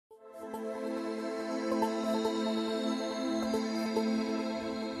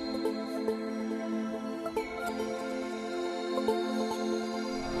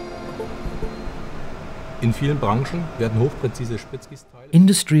In vielen Branchen werden hochpräzise Spritzgießteile.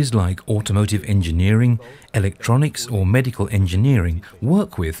 Industries like automotive engineering, electronics or medical engineering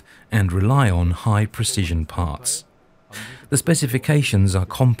work with and rely on high-precision parts. The specifications are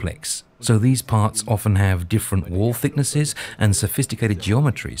complex, so these parts often have different wall thicknesses and sophisticated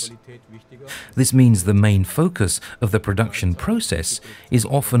geometries. This means the main focus of the production process is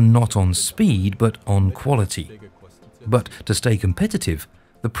often not on speed but on quality. But to stay competitive,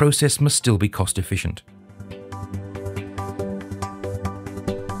 the process must still be cost-efficient.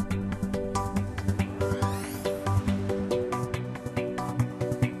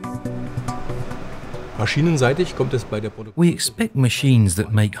 Maschinenseitig kommt es bei der Produktion. We expect machines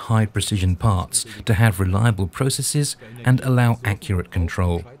that make high-precision parts to have reliable processes and allow accurate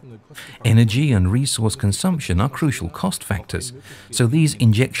control. Energy and resource consumption are crucial cost factors, so these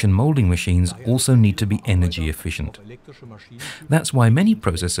injection molding machines also need to be energy efficient. That's why many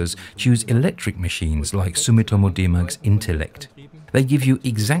processors choose electric machines like Sumitomo Demag's IntElect. They give you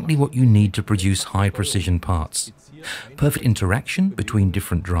exactly what you need to produce high-precision parts. Perfect interaction between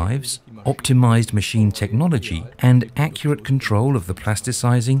different drives, optimized machine technology, and accurate control of the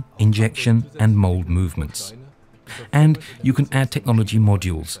plasticizing, injection, and mold movements. And you can add technology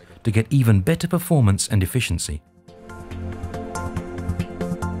modules to get even better performance and efficiency.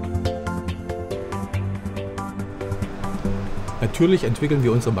 Natürlich entwickeln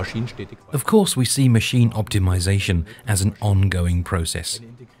wir unsere Maschinen stetig weiter. Of course, we see machine optimization as an ongoing process.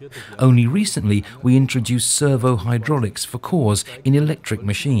 Only recently, we introduced servo hydraulics for cores in electric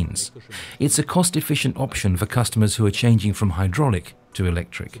machines. It's a cost-efficient option for customers who are changing from hydraulic to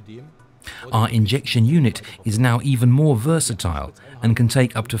electric. Our injection unit is now even more versatile and can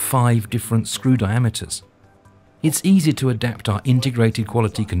take up to 5 different screw diameters. It's easy to adapt our integrated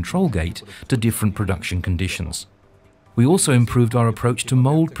quality control gate to different production conditions. We also improved our approach to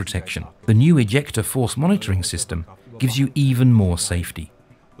mold protection. The new ejector force monitoring system gives you even more safety.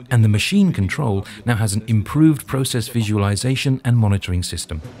 And the machine control now has an improved process visualization and monitoring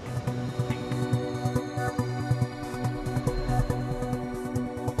system.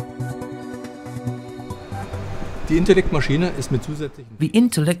 Die IntElect-Maschine ist mit zusätzlichen. The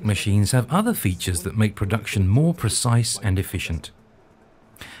IntElect machines have other features that make production more precise and efficient.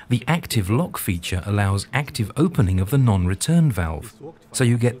 The active lock feature allows active opening of the non-return valve, so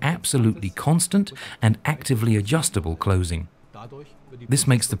you get absolutely constant and actively adjustable closing. This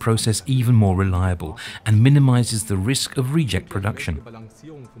makes the process even more reliable and minimizes the risk of reject production.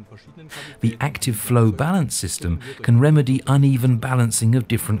 The activeFlowBalance system can remedy uneven balancing of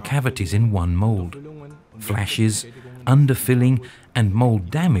different cavities in one mold. Flashes, underfilling, and mold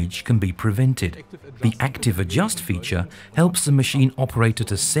damage can be prevented. The Active Adjust feature helps the machine operator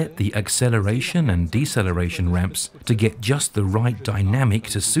to set the acceleration and deceleration ramps to get just the right dynamic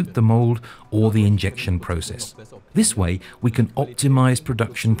to suit the mold or the injection process. This way, we can optimize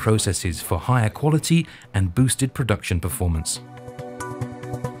production processes for higher quality and boosted production performance.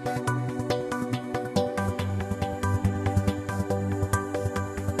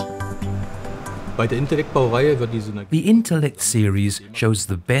 Bei der IntElect-Baureihe wird die Synergie. The IntElect series shows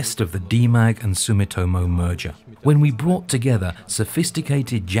the best of the Demag and Sumitomo merger. When we brought together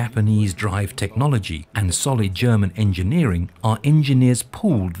sophisticated Japanese drive technology and solid German engineering, our engineers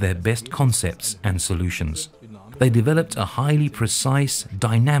pooled their best concepts and solutions. They developed a highly precise,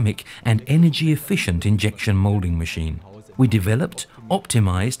 dynamic, and energy-efficient injection molding machine. We developed,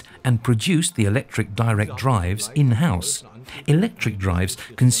 optimized, and produced the electric direct drives in-house. Electric drives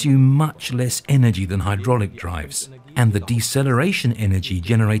consume much less energy than hydraulic drives, and the deceleration energy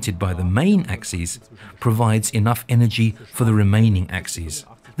generated by the main axes provides enough energy for the remaining axes.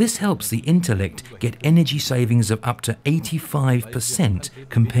 This helps the IntElect get energy savings of up to 85%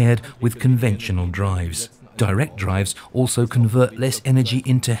 compared with conventional drives. Direct drives also convert less energy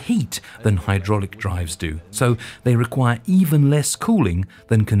into heat than hydraulic drives do, so they require even less cooling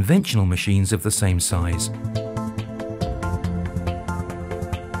than conventional machines of the same size.